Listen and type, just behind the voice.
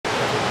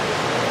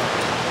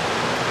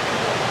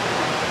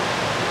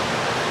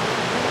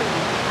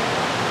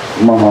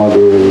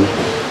Mahadev.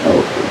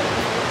 Okay.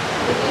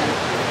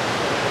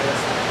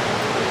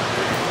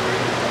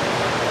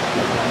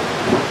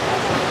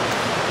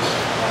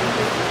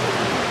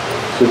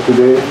 So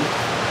today,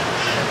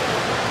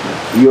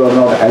 you are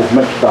not as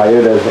much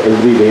tired as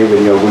every day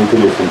when you are going to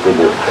listen to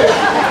this.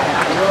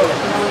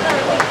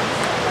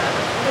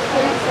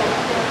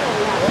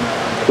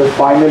 So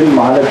finally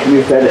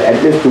Mahalakshmi said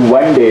at least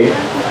one day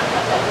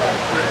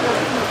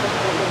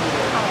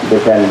they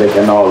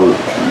can all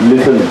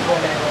listen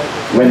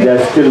when they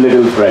are still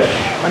little fresh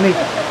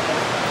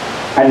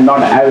and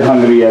not as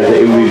hungry as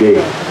every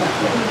day.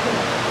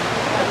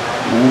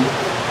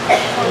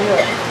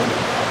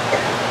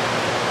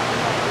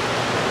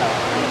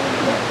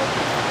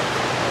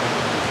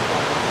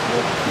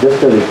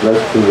 Just a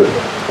request to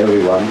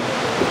everyone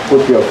to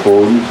put your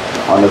phones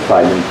on a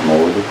silent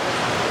mode.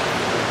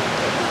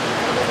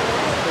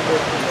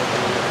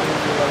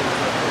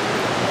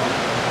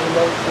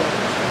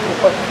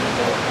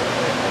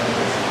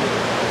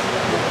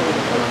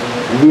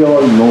 We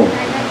all know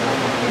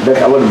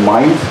that our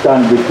minds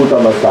can't be put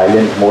on a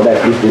silent mode,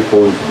 at least the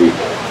phones be.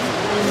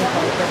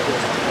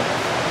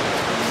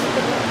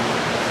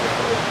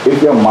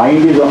 If your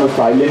mind is on a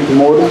silent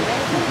mode,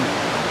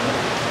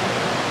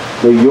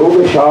 the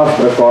Yoga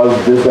Shastra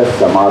calls this as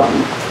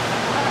Samadhi.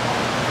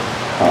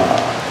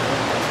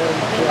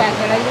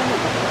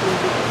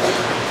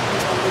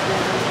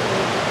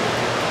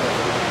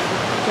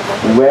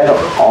 Where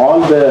all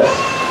the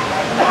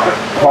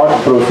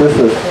thought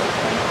processes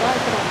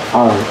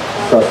are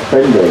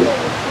suspended,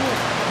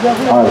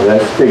 are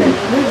resting,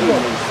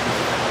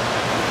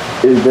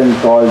 is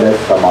then called as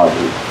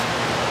Samadhi.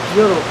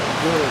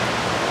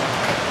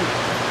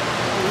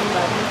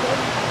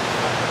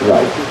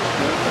 Right.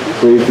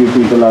 So if you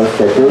people are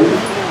settled,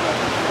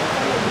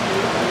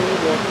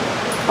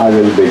 I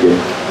will begin.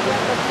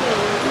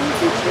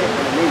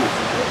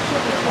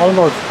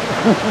 Almost.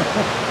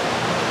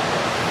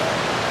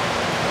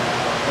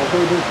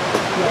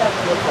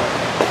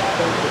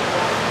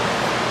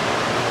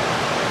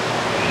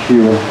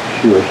 Shiva,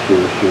 Shiva,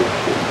 Shiva, Shiva,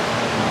 Shiva.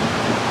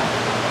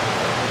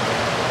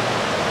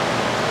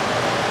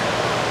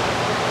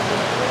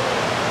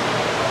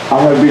 I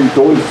have been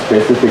told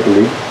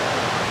specifically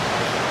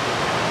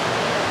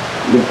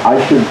that I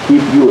should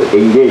keep you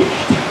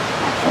engaged.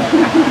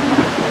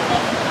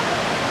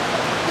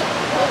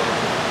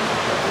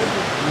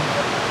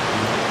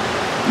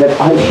 That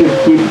I should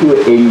keep you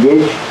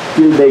engaged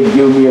till they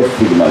give me a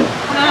signal.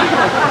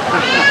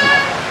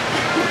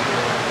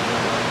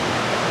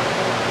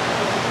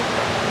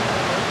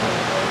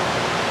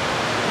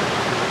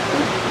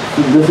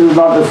 So this is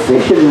not a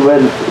session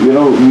where,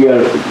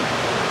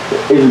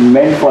 is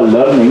meant for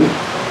learning,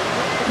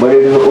 but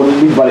it is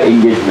only for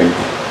engagement.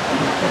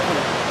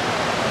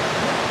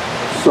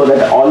 So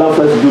that all of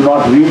us do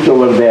not reach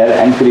over there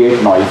and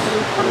create noise.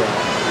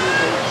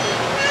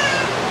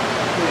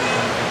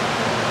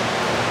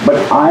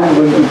 But I am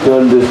going to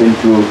turn this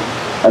into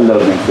a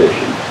learning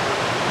session.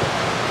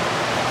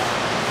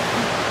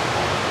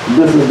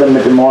 This is the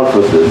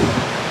metamorphosis.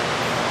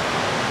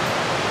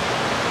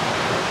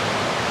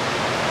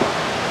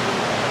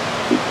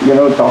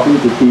 Talking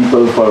to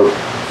people for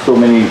so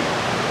many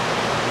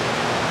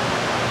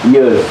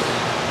years,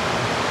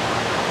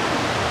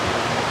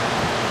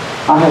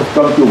 I have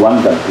come to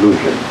one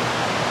conclusion,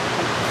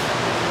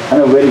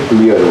 and a very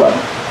clear one,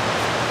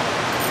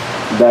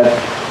 that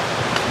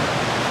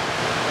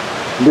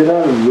there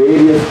are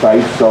various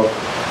types of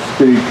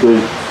spiritual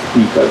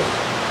speakers,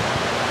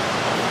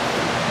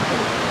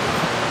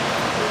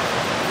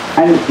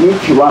 and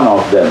each one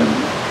of them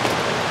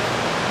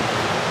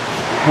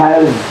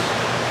has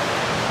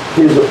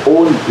his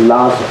own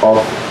class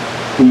of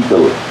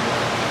people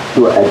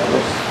to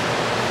address.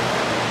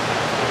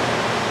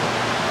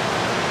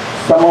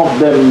 Some of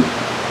them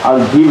are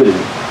given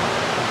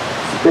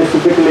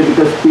specifically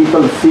because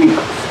people seek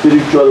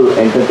spiritual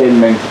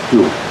entertainment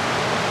too.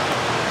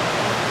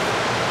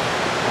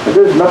 But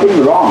there is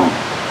nothing wrong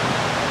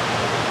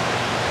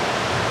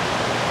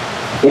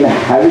in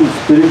having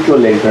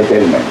spiritual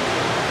entertainment.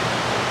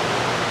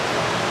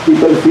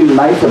 People feel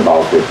nice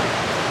about it.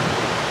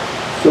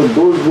 So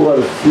those who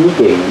are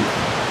seeking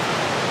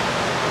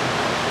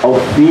or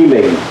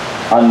feeling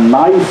a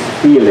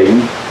nice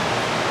feeling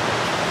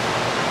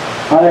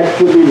are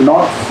actually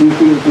not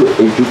seeking to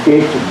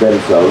educate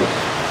themselves.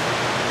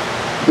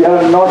 They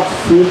are not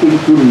seeking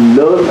to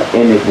learn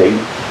anything,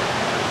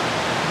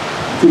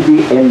 to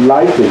be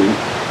enlightened,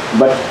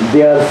 but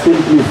they are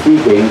simply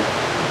seeking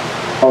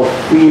a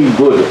feel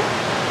good.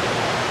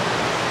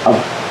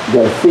 They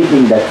are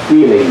seeking that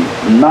feeling,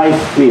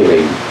 nice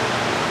feeling,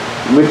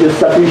 which is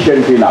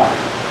sufficient enough.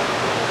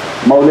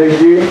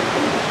 Mauleshji,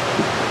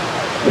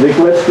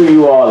 request to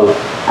you all,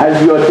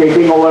 as you are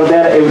taking over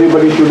there,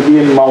 everybody should be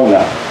in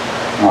Mauna.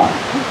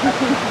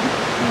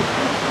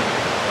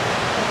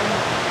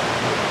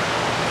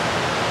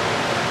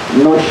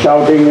 No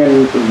shouting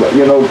and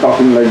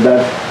talking like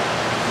that.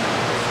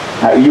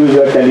 Use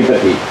your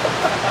telepathy.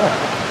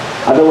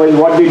 Otherwise,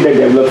 what did they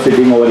develop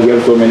sitting over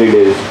here so many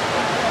days?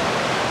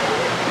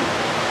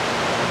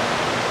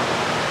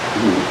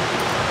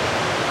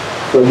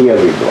 So here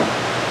we go.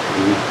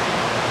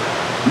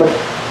 But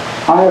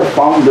I have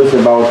found this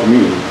about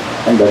me,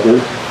 and that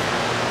is,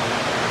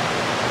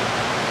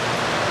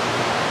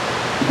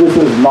 this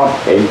is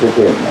not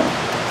entertainment.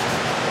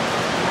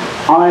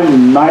 I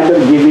am neither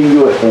giving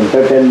you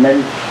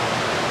entertainment,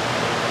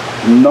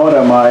 nor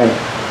am I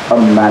a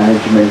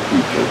management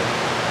teacher,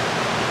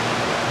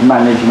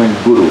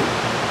 management guru.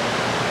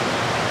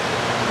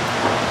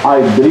 I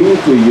bring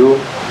to you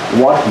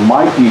what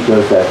my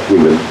teachers have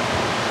given.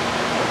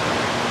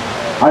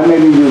 I may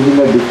be using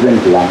a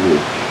different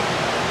language.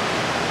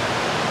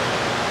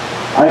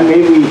 I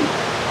may be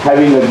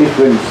having a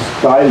different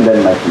style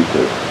than my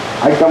teachers.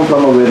 I come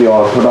from a very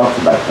orthodox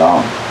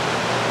background.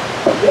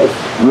 Yes,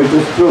 which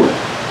is true.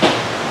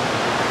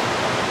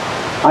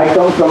 I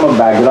come from a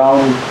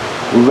background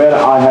where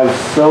I have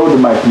served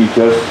my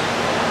teachers,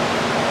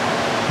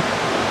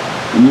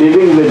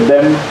 living with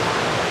them,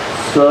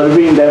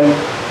 serving them,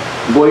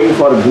 going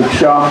for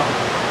bhiksha,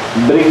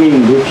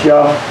 bringing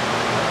bhiksha.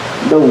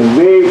 The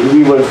way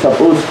we were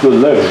supposed to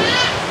live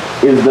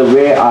is the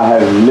way I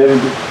have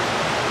lived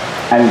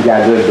and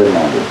gathered the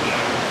knowledge.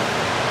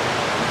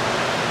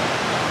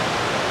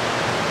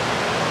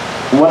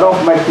 One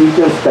of my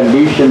teacher's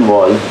condition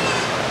was,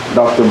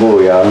 Dr.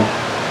 Boya,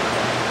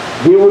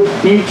 he would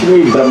teach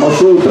me Brahma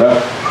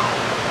Sutra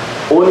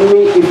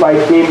only if I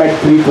came at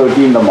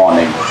 3:30 in the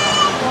morning.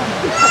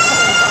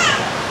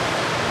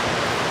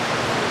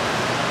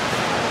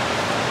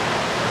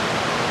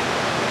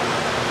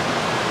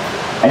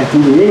 And to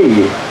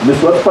me,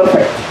 this was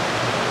perfect.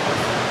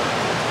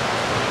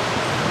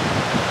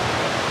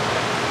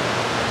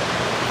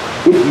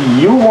 If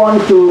you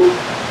want to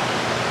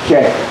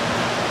check,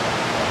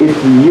 if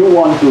you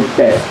want to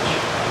test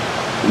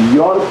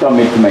your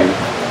commitment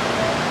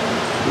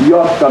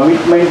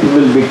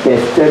will be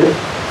tested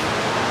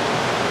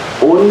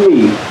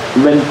only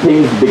when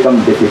things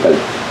become difficult.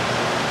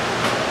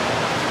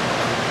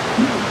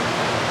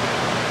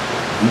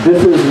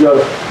 This is your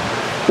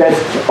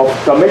test of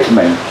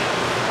commitment.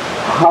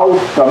 How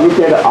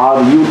committed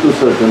are you to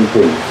certain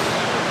things?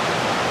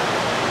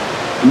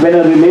 When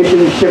a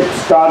relationship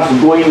starts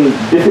going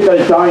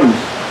difficult times,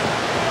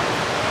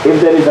 if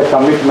there is a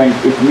commitment,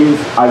 it means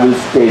I will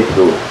stay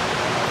through.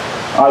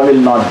 I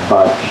will not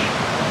budge.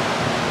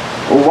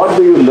 What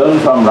do you learn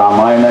from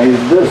Ramayana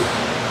is this.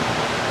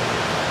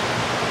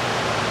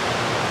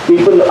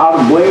 People are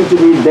going to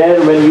be there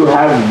when you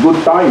have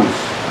good times,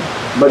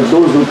 but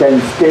those who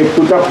can stay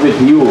put up with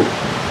you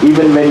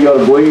even when you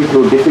are going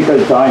through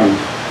difficult times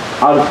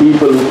are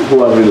people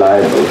who are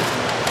reliable,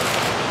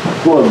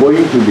 who are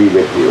going to be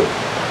with you.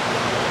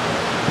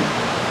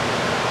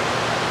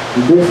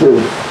 This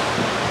is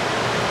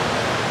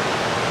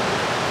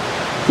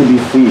to be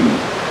seen.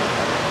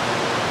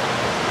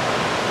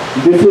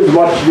 This is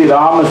what Sri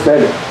Rama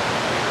said,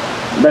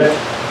 that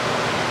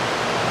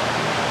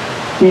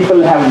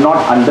people have not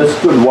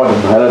understood what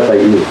Bharata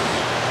is.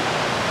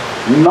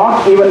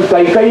 Not even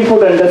Kaikeyi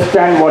could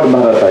understand what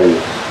Bharata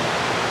is.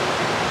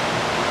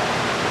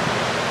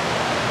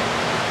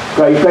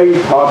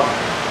 Kaikeyi thought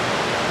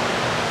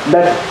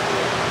that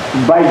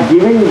by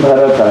giving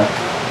Bharata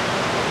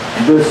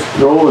this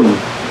throne,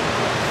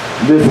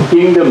 this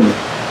kingdom,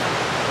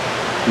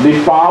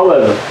 the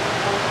power,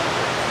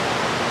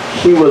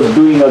 she was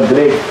doing a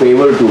great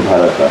favor to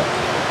Bharata.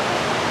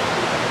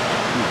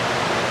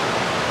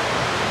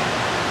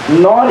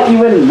 Nor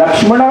even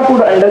Lakshmana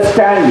could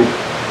understand.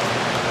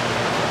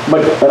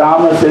 But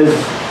Rama says,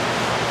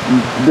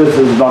 this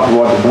is not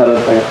what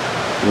Bharata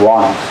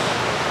wants.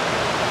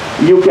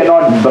 You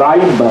cannot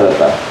bribe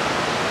Bharata.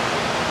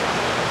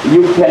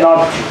 You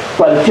cannot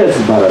purchase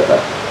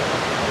Bharata.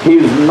 He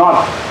is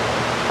not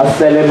a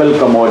sellable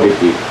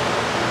commodity,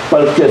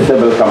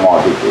 purchasable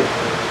commodity.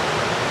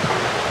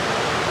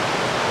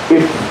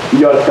 If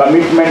your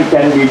commitment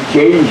can be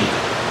changed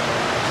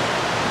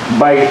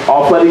by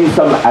offering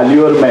some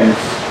allurements,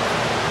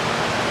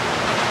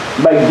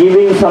 by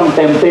giving some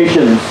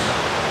temptations,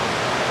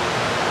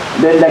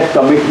 then that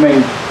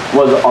commitment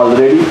was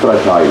already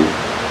fragile.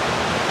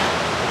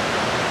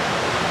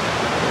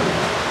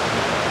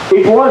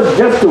 It was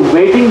just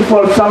waiting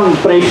for some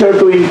pressure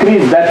to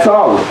increase, that's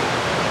all.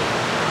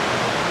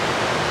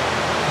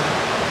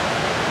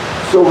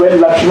 So when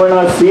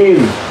Lakshmana sees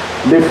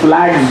the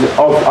flags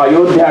of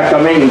Ayodhya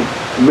coming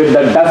with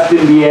the dust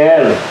in the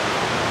air,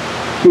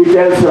 he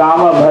tells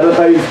Rama,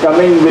 Bharata is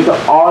coming with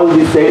all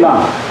the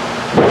Sena,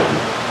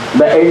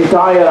 the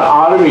entire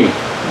army,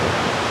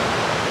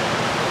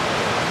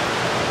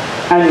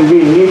 and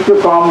we need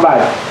to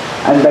combat.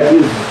 And that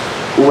is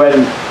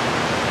when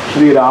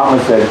Sri Rama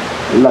said,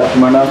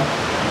 Lakshmana,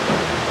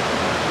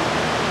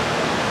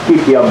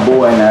 keep your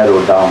bow and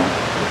arrow down.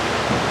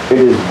 It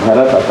is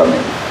Bharata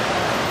coming.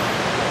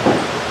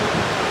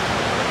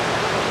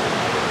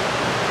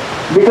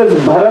 Because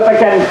Bharata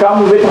can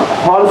come with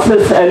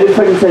horses,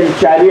 elephants and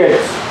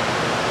chariots.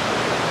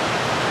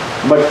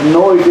 But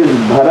no, it is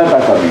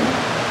Bharata coming.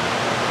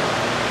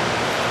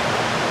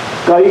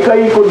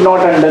 Kaikeyi could not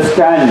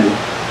understand.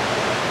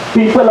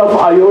 People of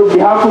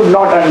Ayodhya could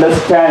not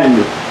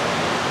understand.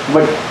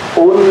 But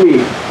only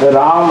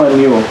Rama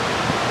knew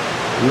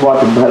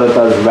what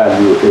Bharata's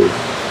value is.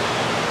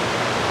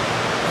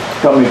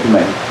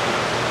 Commitment.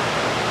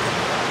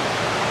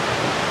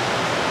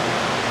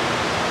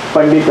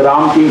 Pandit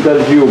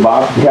Ramkinkarji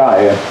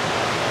Ubadhyay,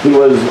 he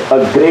was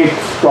a great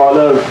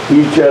scholar,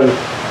 teacher,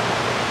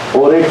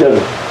 orator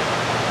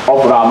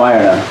of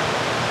Ramayana.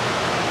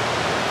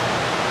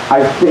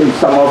 I think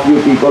some of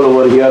you people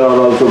over here are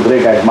also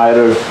great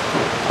admirers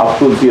of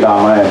Tulsi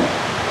Ramayana.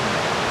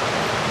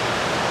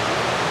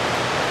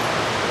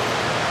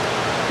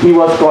 He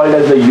was called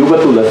as the Yuga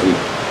Tulasi.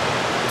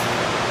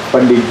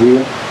 Pandit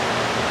Ji,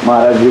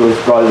 Maharaj Ji was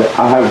called,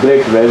 I have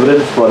great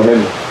reverence for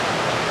him.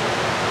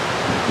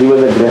 He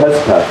was a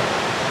Grihastha,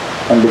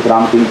 Pandit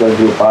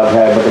Ramkinkarji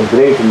Upadhyay, but a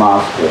great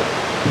master.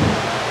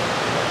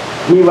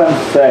 He once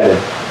said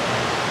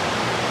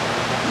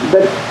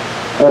that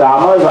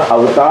Rama's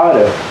avatar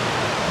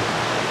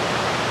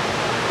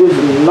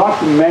is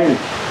not meant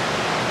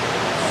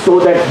so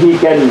that he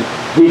can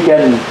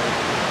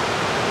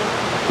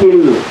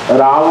kill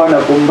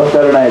Ravana,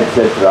 Kumbhakarna,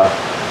 etc.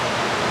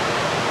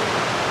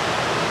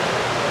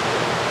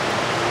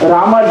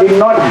 Rama did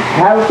not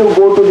have to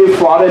go to the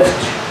forest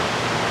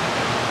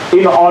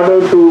in order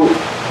to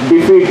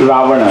defeat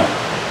Ravana.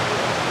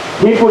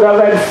 He could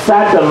have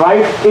sat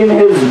right in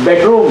his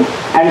bedroom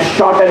and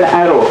shot an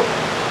arrow.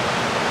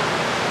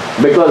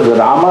 Because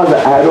Rama's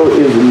arrow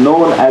is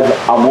known as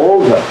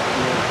Amogha,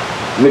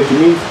 which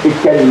means it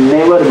can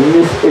never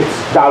miss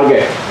its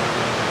target.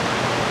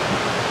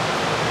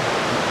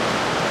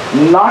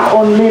 Not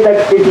only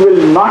that it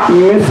will not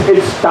miss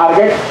its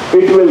target,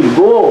 it will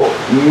go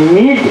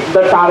meet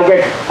the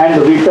target and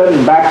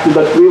return back to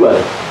the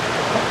quiver.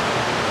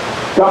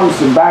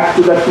 Comes back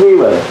to the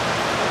quiver.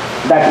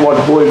 That's what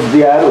holds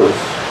the arrows.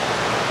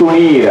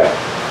 Tunira.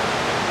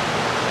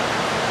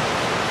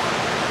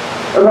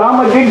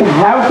 Rama didn't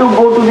have to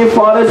go to the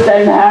forest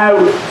and have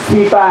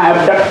Sita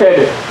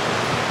abducted.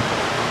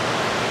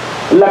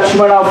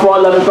 Lakshmana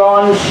fall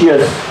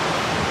unconscious.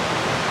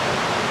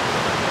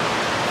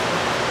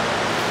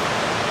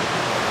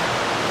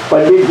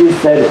 Pandit Ji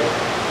said,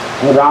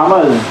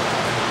 Rama's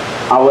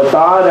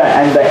avatar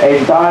and the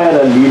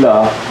entire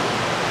Leela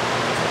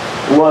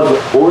was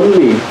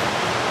only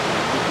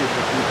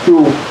to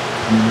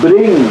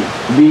bring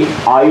the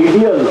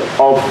ideal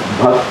of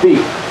bhakti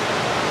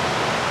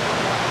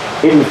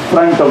in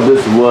front of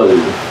this world,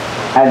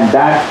 and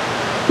that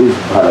is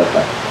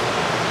Bharata.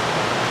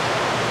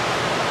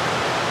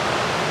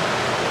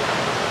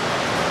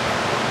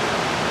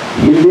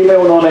 Hindi में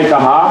उन्होंने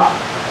कहा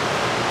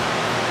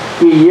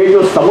कि ये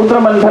जो समुद्र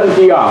मंथन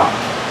किया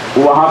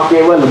वहां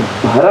केवल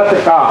भरत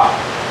का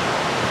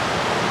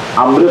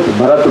अमृत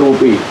भरत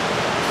रूपी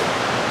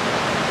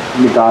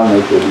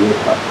निकालने के लिए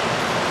था.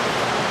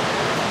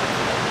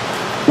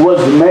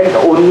 Was meant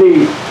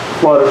only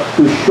for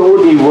to show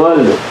the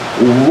world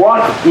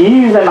what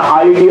is an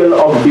ideal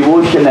of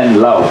devotion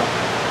and love,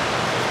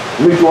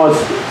 which was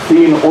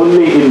seen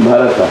only in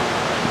Bharata.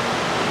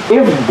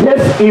 If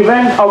this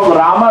event of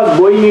Rama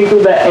going into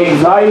the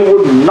exile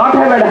would not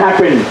have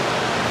happened,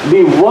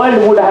 the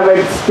world would have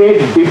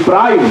stayed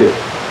deprived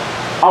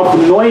of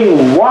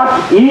knowing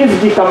what is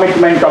the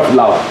commitment of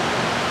love.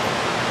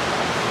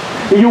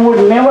 You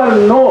would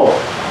never know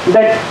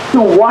that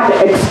to what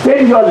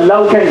extent your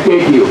love can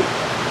take you.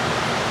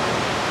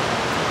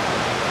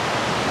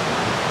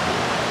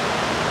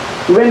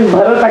 When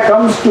Bharata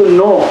comes to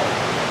know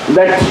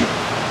that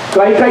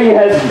Kaikeyi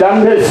has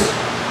done this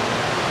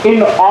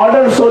in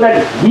order so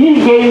that he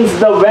gains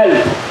the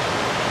wealth,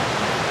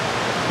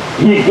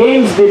 he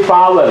gains the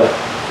power,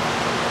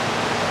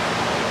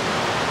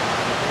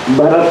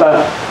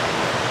 Bharata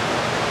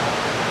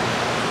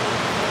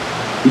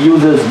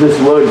uses this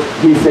word.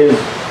 He says,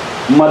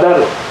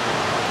 Mother,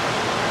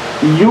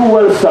 you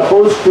were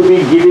supposed to be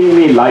giving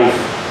me life.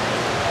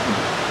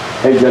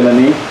 Hey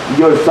Janani,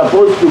 you're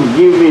supposed to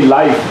give me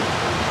life.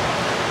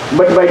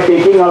 But by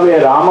taking away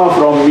Rama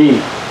from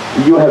me,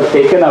 you have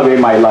taken away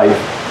my life.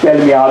 Tell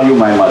me, are you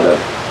my mother?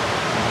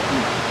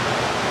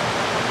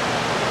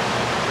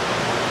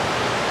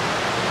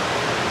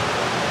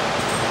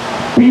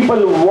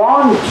 People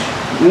want,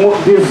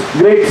 these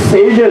great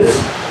sages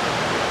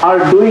are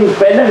doing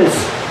penance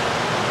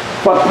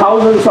for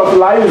thousands of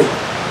lives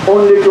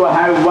only to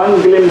have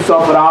one glimpse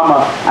of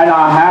Rama, and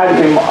I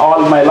had him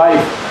all my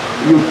life.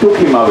 You took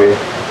him away.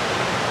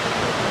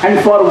 And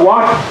for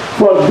what?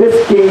 For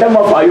this kingdom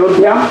of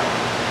Ayodhya?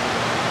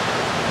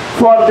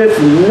 For this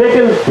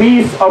little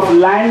piece of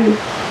land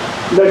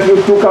that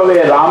you took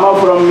away Rama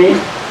from me?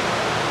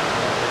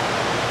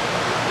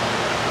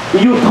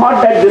 You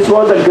thought that this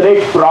was a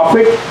great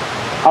profit,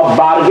 a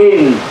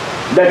bargain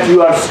that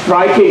you are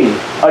striking,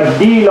 a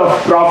deal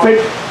of profit?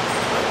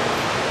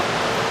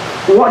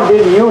 What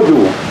did you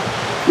do?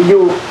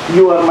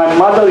 You are my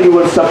mother, you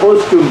were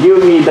supposed to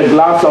give me the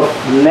glass of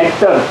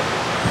nectar,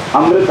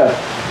 Amrita,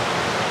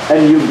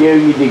 and you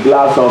gave me the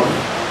glass of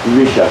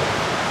Visha,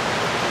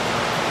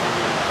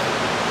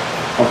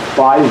 of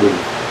poison.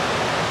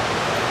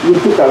 You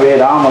took away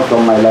Rama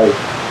from my life.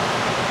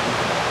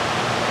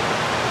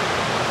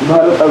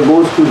 Bharata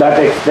goes to that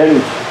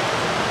extent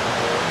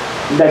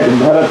that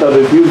Bharata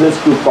refuses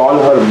to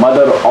call her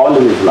mother all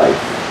his life.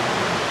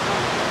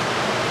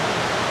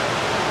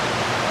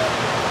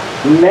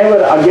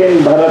 Never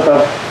again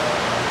Bharata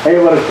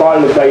ever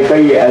called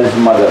Kaikeyi as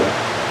mother.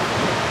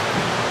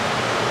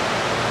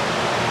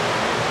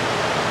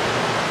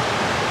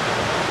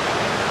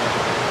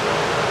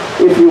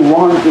 If you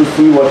want to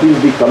see what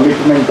is the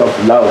commitment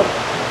of love,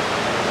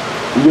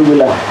 you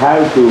will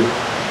have to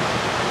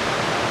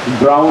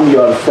drown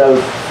yourself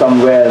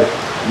somewhere,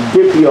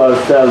 dip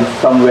yourself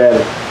somewhere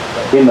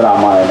in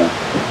Ramayana.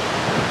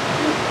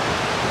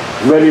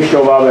 Where is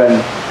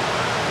Shobhaben?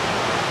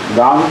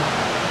 Gone?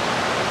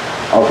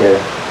 Okay.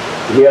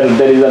 Here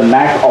there is a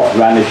knack of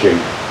vanishing.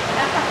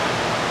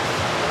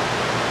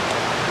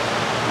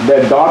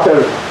 Their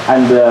daughter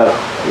and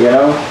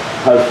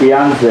her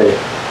fiance,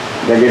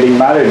 they're getting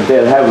married.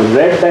 They have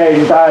read the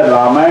entire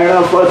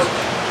Ramayana first.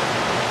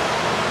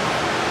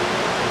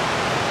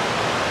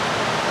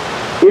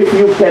 If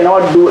you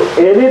cannot do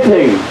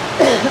anything,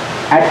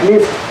 at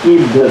least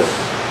keep this.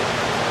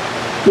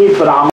 Keep Ramayana.